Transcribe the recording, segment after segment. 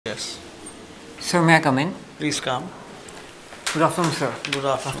Sir, may I come in? Please come. Good afternoon, sir. Good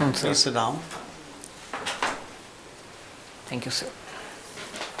afternoon. Sir. Please sit down. Thank you, sir.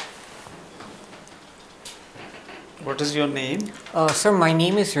 What is your name? Sir, my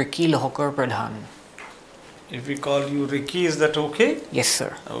name is Ricky Lohkar Pradhan. If we call you Ricky, is that okay? Yes,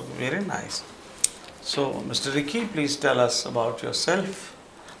 sir. Oh, very nice. So, Mr. Ricky, please tell us about yourself.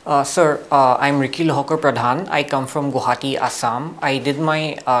 Sir, I'm Ricky Lohkar Pradhan. I come from Guwahati, Assam. I did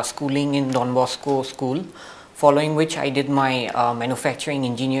my schooling in Don Bosco School, following which I did my manufacturing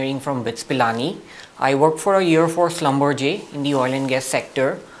engineering from BITS Pilani. I worked for a year for Schlumberger in the oil and gas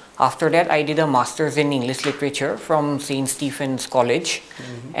sector. After that, I did a master's in English literature from St. Stephen's College.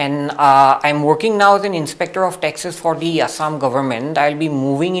 And I'm working now as an inspector of taxes for the Assam government. I'll be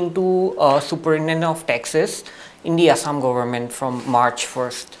moving into superintendent of taxes in the Assam government from March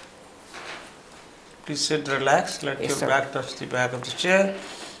 1st. Please sit, relax, let Yes, your sir. back touch the back of the chair.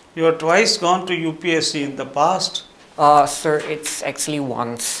 You have twice gone to UPSC in the past. Sir, it's actually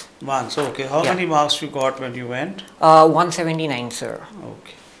once. Once, okay. How Yeah. many marks you got when you went? 179, sir.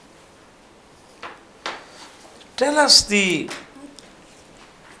 Okay. Tell us the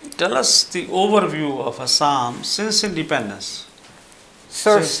overview of Assam since independence.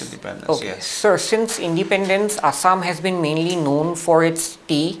 Sir, Since independence, okay. yes. Sir, since independence, Assam has been mainly known for its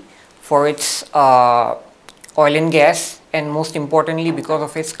tea, for its oil and gas, and most importantly because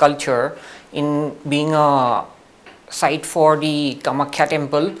of its culture in being a site for the Kamakhya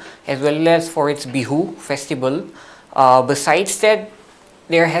temple as well as for its Bihu festival. Besides that,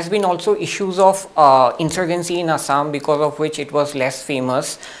 there has been also issues of insurgency in Assam, because of which it was less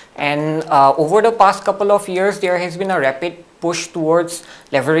famous. And over the past couple of years, there has been a rapid push towards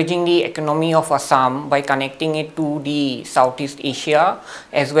leveraging the economy of Assam by connecting it to the Southeast Asia,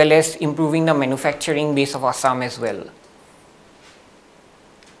 as well as improving the manufacturing base of Assam as well.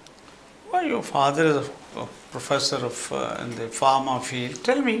 Well, your father is a professor of in the pharma field.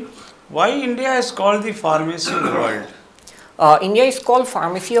 Tell me, why India is called the pharmacy of the world? India is called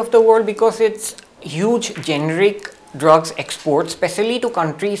pharmacy of the world because it's huge generic drugs export, especially to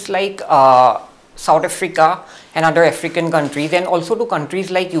countries like South Africa and other African countries, and also to countries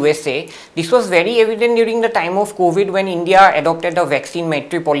like USA. This was very evident during the time of COVID, when India adopted a vaccine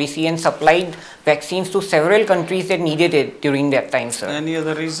mandatory policy and supplied vaccines to several countries that needed it during that time, sir. Any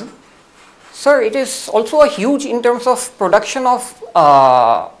other reason? Sir, it is also a huge in terms of production of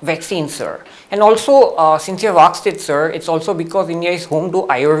vaccines, sir. And also, since you have asked it, sir, it's also because India is home to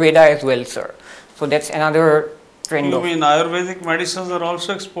Ayurveda as well, sir. So that's another trend. You mean Ayurvedic medicines are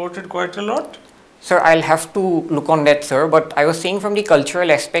also exported quite a lot? Sir, I'll have to look on that, sir. But I was saying from the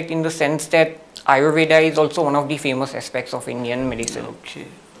cultural aspect, in the sense that Ayurveda is also one of the famous aspects of Indian medicine. Okay.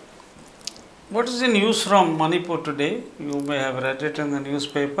 What is the news from Manipur today? You may have read it in the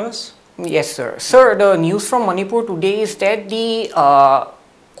newspapers. Yes, sir. Sir, the news from Manipur today is that the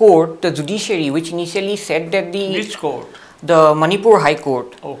court, the judiciary, which initially said that the... Which court? The Manipur High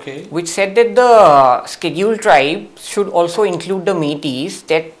Court, Okay. which said that the scheduled tribe should also include the Métis,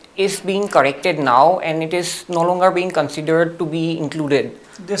 that is being corrected now, and it is no longer being considered to be included.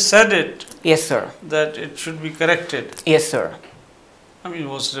 They said it, Yes, sir. that it should be corrected. Yes, sir. I mean,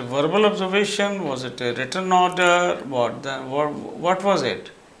 was it a verbal observation? Was it a written order? What was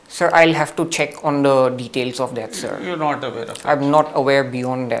it? Sir, I'll have to check on the details of that, sir. You're not aware of it. I'm not aware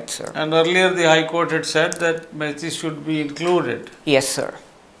beyond that, sir. And earlier the High Court had said that Métis should be included. Yes, sir.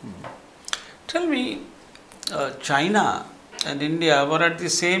 Tell me, China and India were at the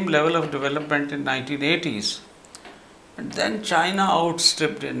same level of development in 1980s, and then China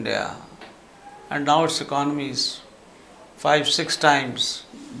outstripped India, and now its economy is 5-6 times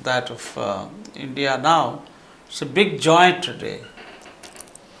that of India now. It's a big giant today.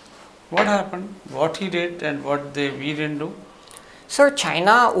 What happened? What he did and what we didn't do? Sir,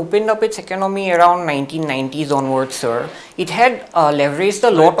 China opened up its economy around 1990s onwards, sir. It had leveraged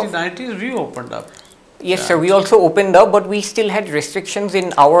a lot of... 1990s we opened up. Yes, sir, we also opened up, but we still had restrictions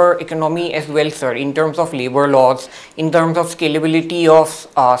in our economy as well, sir, in terms of labor laws, in terms of scalability of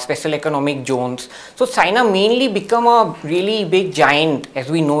special economic zones. So China mainly become a really big giant as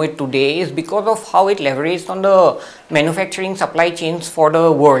we know it today is because of how it leveraged on the manufacturing supply chains for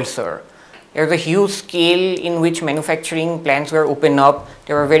the world, sir. There was a huge scale in which manufacturing plants were opened up.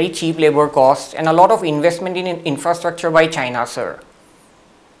 There were very cheap labor costs and a lot of investment in infrastructure by China, sir.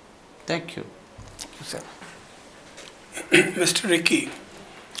 Thank you. Sir. Mr. Ricky,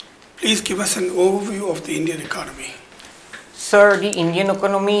 please give us an overview of the Indian economy. Sir, the Indian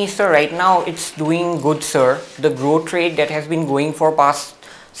economy, sir, right now it's doing good, sir. The growth rate that has been going for past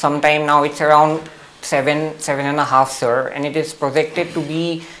some time now, it's around 7.5, sir, and it is projected to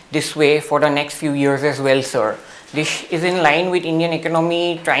be this way for the next few years as well, sir. This is in line with Indian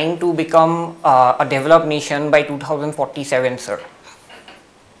economy trying to become a developed nation by 2047, sir.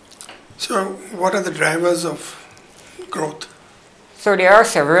 So what are the drivers of growth? So there are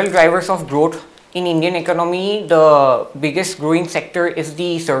several drivers of growth in Indian economy. The biggest growing sector is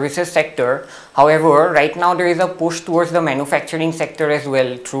the services sector. However, right now there is a push towards the manufacturing sector as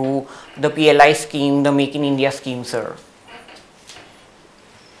well through the PLI scheme, the Make in India scheme, sir.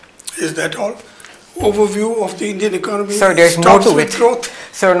 Is that all? Overview of the Indian economy? Sir, there's more to it. Growth?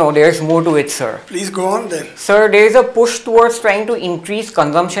 Sir, no, there's more to it, sir. Please go on then. Sir, there is a push towards trying to increase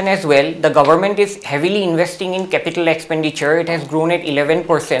consumption as well. The government is heavily investing in capital expenditure. It has grown at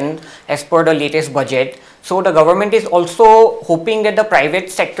 11% as per the latest budget. So the government is also hoping that the private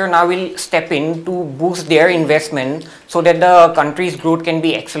sector now will step in to boost their investment so that the country's growth can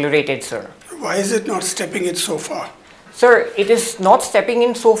be accelerated, sir. Why is it not stepping it so far? Sir, it is not stepping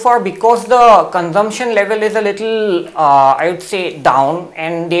in so far because the consumption level is a little, I would say, down,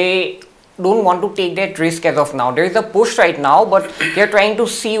 and they don't want to take that risk as of now. There is a push right now, but they are trying to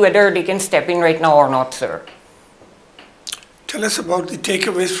see whether they can step in right now or not, sir. Tell us about the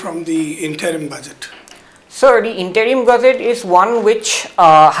takeaways from the interim budget. Sir, the interim budget is one which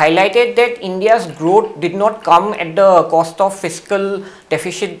highlighted that India's growth did not come at the cost of fiscal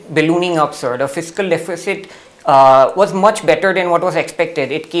deficit ballooning up, sir. The fiscal deficit was much better than what was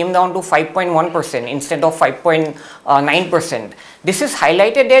expected. It came down to 5.1% instead of 5.9%. This is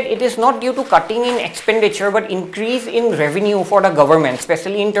highlighted that it is not due to cutting in expenditure but increase in revenue for the government,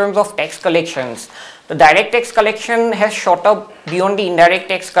 especially in terms of tax collections. The direct tax collection has shot up beyond the indirect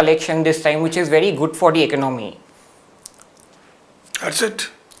tax collection this time, which is very good for the economy. That's it?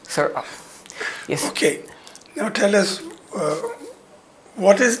 Sir, yes. Okay. Now tell us,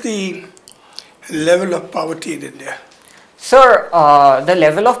 what is the level of poverty in India? Sir, the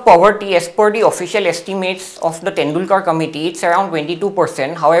level of poverty as per the official estimates of the Tendulkar committee, it's around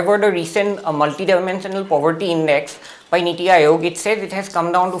 22%. However, the recent multidimensional poverty index by Niti Aayog, it says it has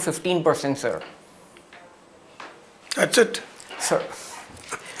come down to 15%, sir. That's it? Sir.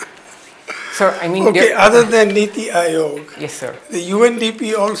 Sir, I mean... Okay, other than Niti Aayog, yes, sir. The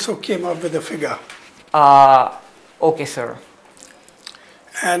UNDP also came up with a figure. Okay, sir.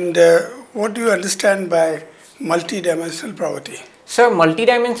 And what do you understand by multidimensional poverty? Sir,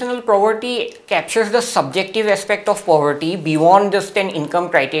 multidimensional poverty captures the subjective aspect of poverty beyond just an income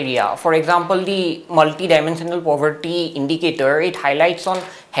criteria. For example, the multidimensional poverty indicator, it highlights on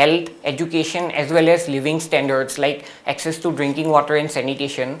health, education as well as living standards like access to drinking water and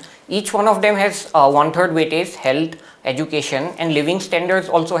sanitation. Each one of them has 1/3 weightage, health, education, and living standards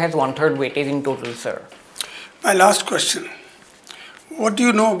also has 1/3 weightage in total, sir. My last question. What do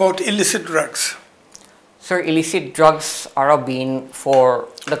you know about illicit drugs? Sir, illicit drugs are a bane for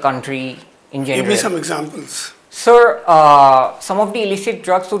the country in general. Give me some examples. Sir, some of the illicit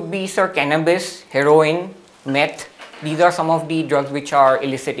drugs would be, sir, cannabis, heroin, meth. These are some of the drugs which are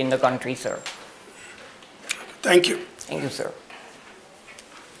illicit in the country, sir. Thank you. Thank you, sir.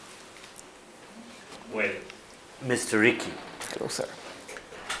 Well, Mr. Ricky. Hello, sir.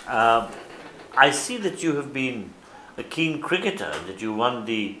 I see that you have been a keen cricketer, that you won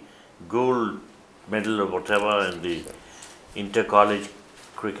the gold medal or whatever in the inter-college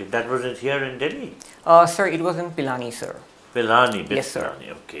cricket. That wasn't here in Delhi? Sir, it was in Pilani, sir. Pilani, yes, sir.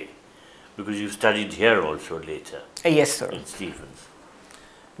 Pilani, okay. Because you studied here also later. Yes, sir. In Stephens.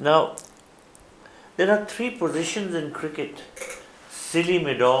 Now, there are 3 positions in cricket. Silly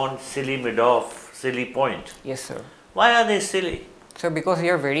mid-on, silly mid-off, silly point. Yes, sir. Why are they silly? Sir, because they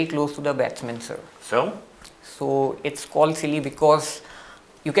are very close to the batsman, sir. So? So, it's called silly because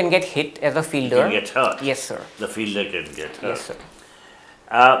you can get hit as a fielder. You can get hurt. Yes, sir. The fielder can get hurt. Yes, sir.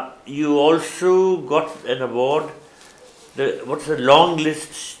 You also got an award, what's the long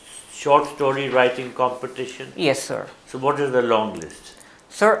list short story writing competition? Yes, sir. So what is the long list?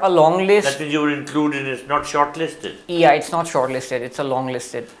 Sir, a long list. That means you were included, it's not shortlisted. Yeah, it's not shortlisted, it's a long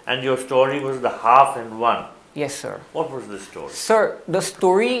listed. And your story was the half and one. Yes, sir. What was the story? Sir, the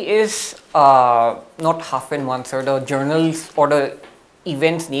story is not half and one, sir. The journal's or the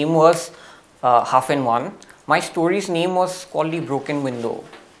event's name was half and one. My story's name was called The Broken Window.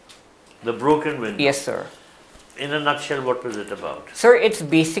 The Broken Window? Yes, sir. In a nutshell, what was it about? Sir, it's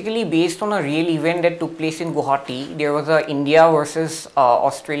basically based on a real event that took place in Guwahati. There was a India versus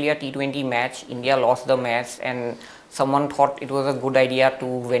Australia T20 match. India lost the match and someone thought it was a good idea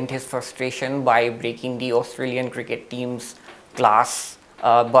to vent his frustration by breaking the Australian cricket team's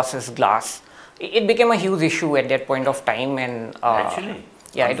bus's glass. It became a huge issue at that point of time and Actually?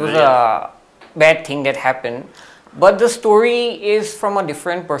 yeah, it was a bad thing that happened. But the story is from a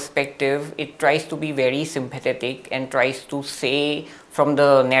different perspective. It tries to be very sympathetic and tries to say from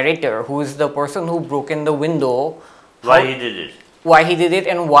the narrator, who is the person who broke in the window, Why he did it? why he did it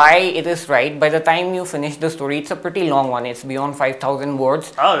and why it is right. By the time you finish the story, it's a pretty long one. It's beyond 5,000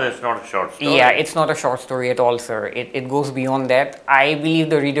 words. Oh, that's not a short story. Yeah, it's not a short story at all, sir. It goes beyond that. I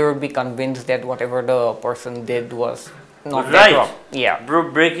believe the reader would be convinced that whatever the person did was not that right. wrong. Yeah.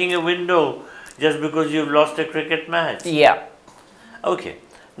 Breaking a window just because you've lost a cricket match. Yeah. Okay.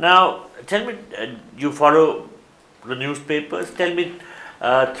 Now, tell me, you follow the newspapers. Tell me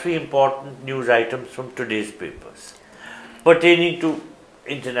 3 important news items from today's papers pertaining to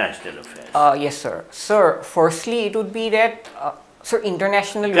international affairs. Yes, sir. Sir, firstly, it would be that, sir,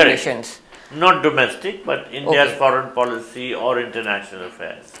 international Correct. relations. Not domestic, but India's Okay. foreign policy or international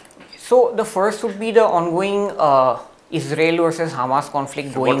affairs. So, the first would be the ongoing Israel versus Hamas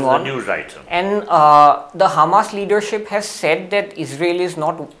conflict What going is on. the news item? And the Hamas leadership has said that Israel is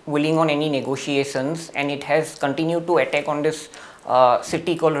not willing on any negotiations, and it has continued to attack on this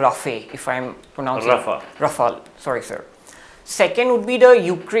city called Rafah, if I'm pronouncing Rafah. Rafah, sorry, sir. Second would be the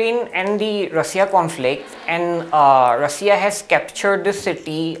Ukraine and the Russia conflict, and Russia has captured this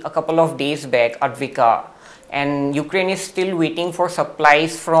city a couple of days back, Advika, and Ukraine is still waiting for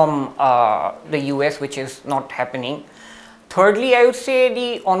supplies from the US, which is not happening. Thirdly, I would say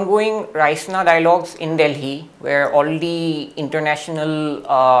the ongoing Raisna dialogues in Delhi, where all the international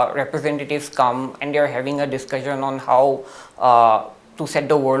representatives come and they are having a discussion on how to set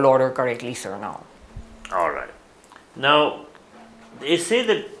the world order correctly, sir, now. All right. Now, they say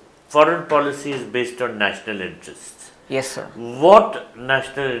that foreign policy is based on national interests. Yes, sir. What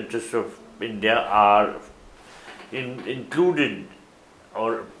national interests of India are included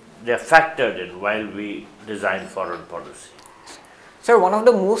or they are factored in while we design foreign policy? Sir, one of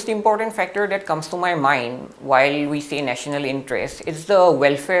the most important factor that comes to my mind while we say national interest is the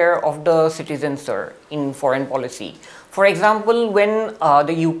welfare of the citizens, sir, in foreign policy. For example, when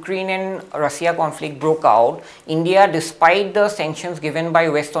the Ukraine and Russia conflict broke out, India, despite the sanctions given by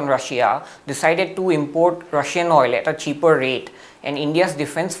West on Russia, decided to import Russian oil at a cheaper rate. And India's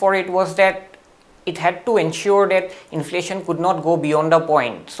defense for it was that it had to ensure that inflation could not go beyond a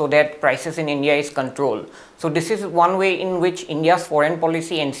point so that prices in India is controlled. So this is one way in which India's foreign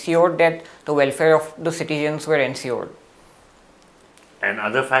policy ensured that the welfare of the citizens were ensured. And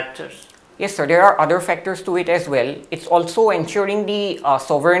other factors? Yes, sir, there are other factors to it as well. It's also ensuring the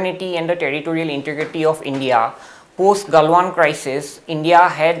sovereignty and the territorial integrity of India. Post Galwan crisis, India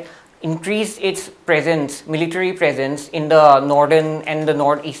had increased its presence, military presence in the northern and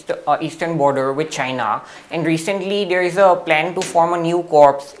the eastern border with China. And recently there is a plan to form a new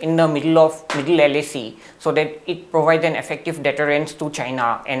corps in the middle LAC so that it provides an effective deterrence to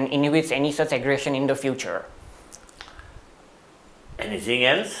China and inhibits any such aggression in the future. Anything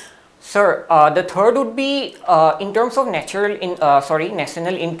else? Sir, the third would be in terms of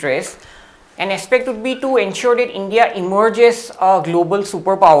national interest. An aspect would be to ensure that India emerges a global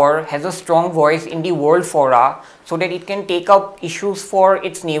superpower, has a strong voice in the world fora, so that it can take up issues for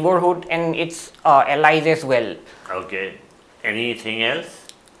its neighborhood and its allies as well. Okay. Anything else?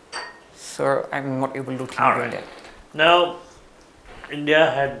 Sir, I'm not able to think All of right. that. Now,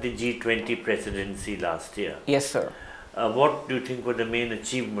 India had the G20 presidency last year. Yes, sir. What do you think were the main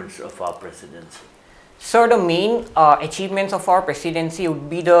achievements of our presidency? Sir, the main achievements of our presidency would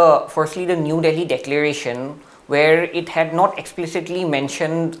be firstly the New Delhi Declaration, where it had not explicitly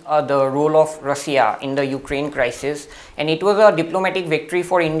mentioned the role of Russia in the Ukraine crisis, and it was a diplomatic victory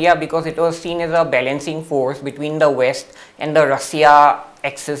for India because it was seen as a balancing force between the West and the Russia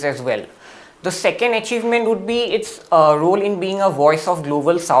axis as well. The second achievement would be its role in being a voice of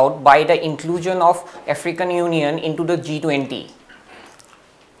global South by the inclusion of African Union into the G20.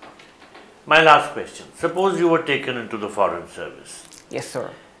 My last question. Suppose you were taken into the foreign service Yes, sir.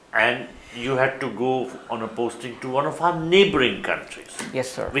 and you had to go on a posting to one of our neighboring countries.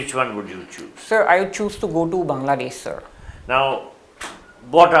 Yes, sir. Which one would you choose? Sir, I would choose to go to Bangladesh, sir. Now,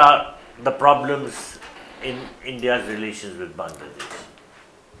 what are the problems in India's relations with Bangladesh?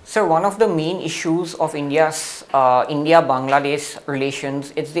 Sir, one of the main issues of India-Bangladesh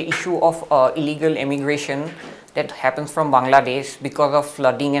relations is the issue of illegal immigration that happens from Bangladesh because of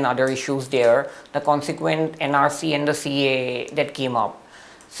flooding and other issues there, the consequent NRC and the CAA that came up.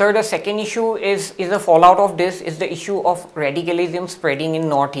 Sir, the second issue is the fallout of this is the issue of radicalism spreading in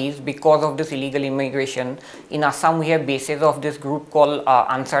Northeast because of this illegal immigration. In Assam, we have bases of this group called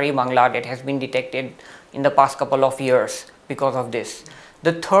Ansari Bangla that has been detected in the past couple of years because of this.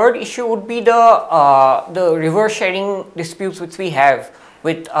 The third issue would be the river sharing disputes which we have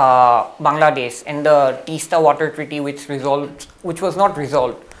with Bangladesh, and the Teesta Water Treaty, which was not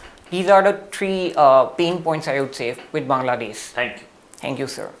resolved. These are the three pain points, I would say, with Bangladesh. Thank you. Thank you,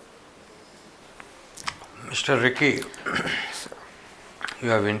 sir. Mr. Ricky, you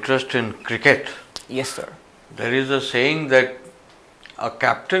have interest in cricket. Yes, sir. There is a saying that a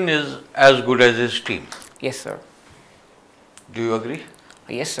captain is as good as his team. Yes, sir. Do you agree?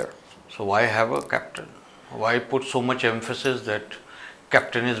 Yes, sir. So why have a captain? Why put so much emphasis that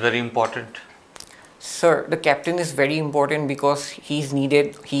captain is very important? Sir, the captain is very important because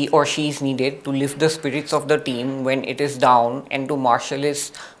he or she is needed to lift the spirits of the team when it is down and to marshal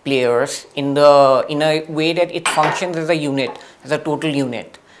his players in a way that it functions as a unit, as a total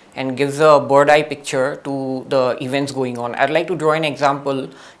unit, and gives a bird eye picture to the events going on. I'd like to draw an example.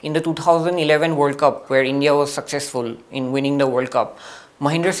 In the 2011 World Cup, where India was successful in winning the World Cup,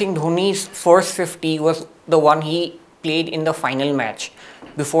 Mahendra Singh Dhoni's first 50 was the one he played in the final match.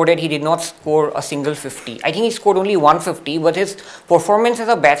 Before that, he did not score a single 50. I think he scored only 150, but his performance as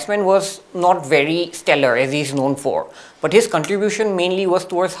a batsman was not very stellar, as he is known for. But his contribution mainly was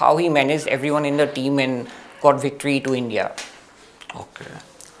towards how he managed everyone in the team and got victory to India. Okay.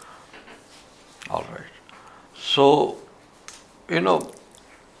 All right. So,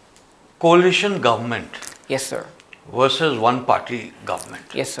 coalition government. Yes, sir. Versus one party government.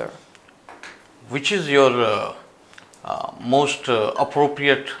 Yes, sir. Which is your most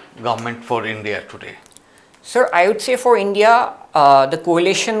appropriate government for India today? Sir, I would say for India, the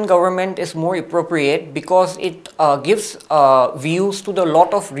coalition government is more appropriate because it gives views to the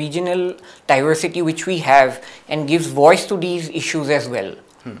lot of regional diversity which we have and gives voice to these issues as well.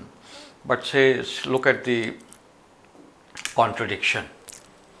 But say, look at the contradiction.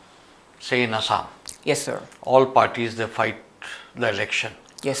 Say in Assam. Yes, sir. All parties, they fight the election.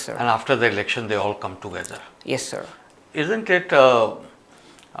 Yes, sir. And after the election, they all come together. Yes, sir. Isn't it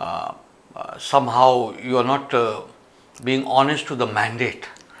somehow you are not being honest to the mandate?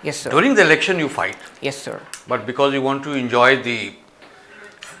 Yes, sir. During the election, you fight. Yes, sir. But because you want to enjoy the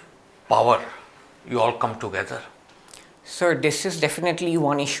power, you all come together. Sir, this is definitely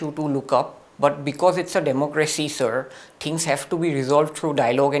one issue to look up. But because it's a democracy, sir, things have to be resolved through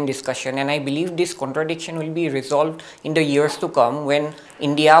dialogue and discussion. And I believe this contradiction will be resolved in the years to come when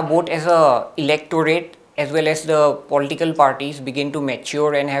India, both as a electorate as well as the political parties, begin to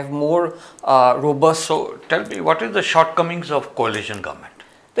mature and have more robust. So tell me, what is the shortcomings of coalition government?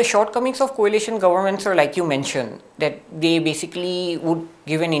 The shortcomings of coalition governments are, like you mentioned, that they basically would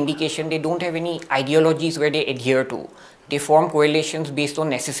give an indication they don't have any ideologies where they adhere to. They form coalitions based on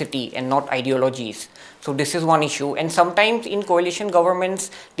necessity and not ideologies. So this is one issue. And sometimes in coalition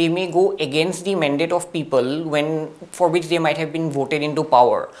governments, they may go against the mandate of people for which they might have been voted into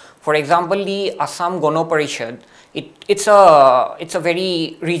power. For example, the Assam Gana Parishad, it's a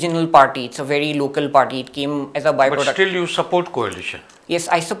very regional party. It's a very local party. It came as a byproduct. But still you support coalition. Yes,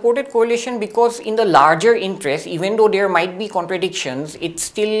 I supported coalition because in the larger interest, even though there might be contradictions, it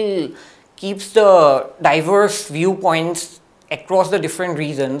still keeps the diverse viewpoints across the different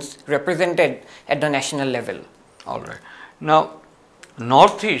regions represented at the national level. All right. Now,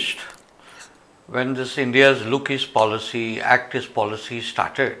 Northeast, when this India's Look East policy, Act East policy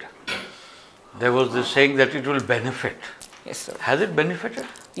started, there was this saying that it will benefit. Yes, sir. Has it benefited?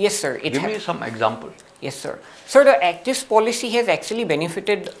 Yes, sir. Give me some example. Yes, sir. Sir, the Act East policy has actually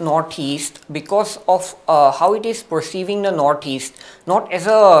benefited Northeast because of how it is perceiving the Northeast, not as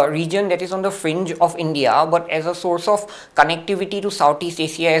a region that is on the fringe of India, but as a source of connectivity to Southeast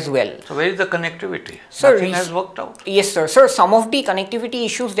Asia as well. So where is the connectivity? Sir, nothing has worked out. Yes, sir. Sir, some of the connectivity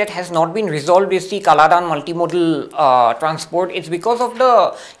issues that has not been resolved is the Kaladan multimodal transport. It's because of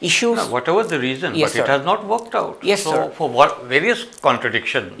the issues. No, whatever the reason, Yes, but it sir. has not worked out. Yes, so sir. for what various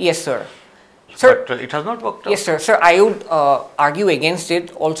contradictions. Yes, sir. Sir, But it has not worked out. yes, sir. Sir, I would argue against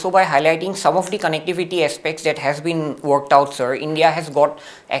it also by highlighting some of the connectivity aspects that has been worked out, sir. India has got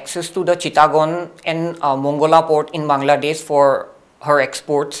access to the Chittagong and Mongola port in Bangladesh for her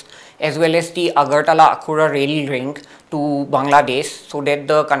exports, as well as the Agartala-Akhura rail ring to Bangladesh, so that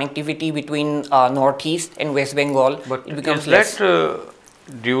the connectivity between Northeast and West Bengal But becomes is less. that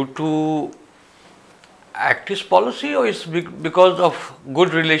due to Act East policy, or is because of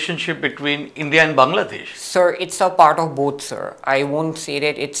good relationship between India and Bangladesh? Sir, it's a part of both, sir. I won't say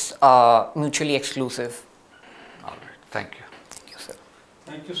that it's mutually exclusive. All right, thank you. Thank you, sir.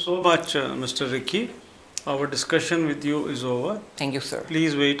 Thank you so much, Mr. Ricky. Our discussion with you is over. Thank you, sir.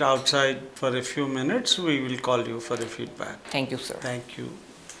 Please wait outside for a few minutes. We will call you for a feedback. Thank you, sir. Thank you.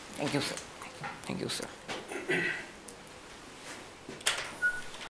 Thank you, sir. Thank you, sir.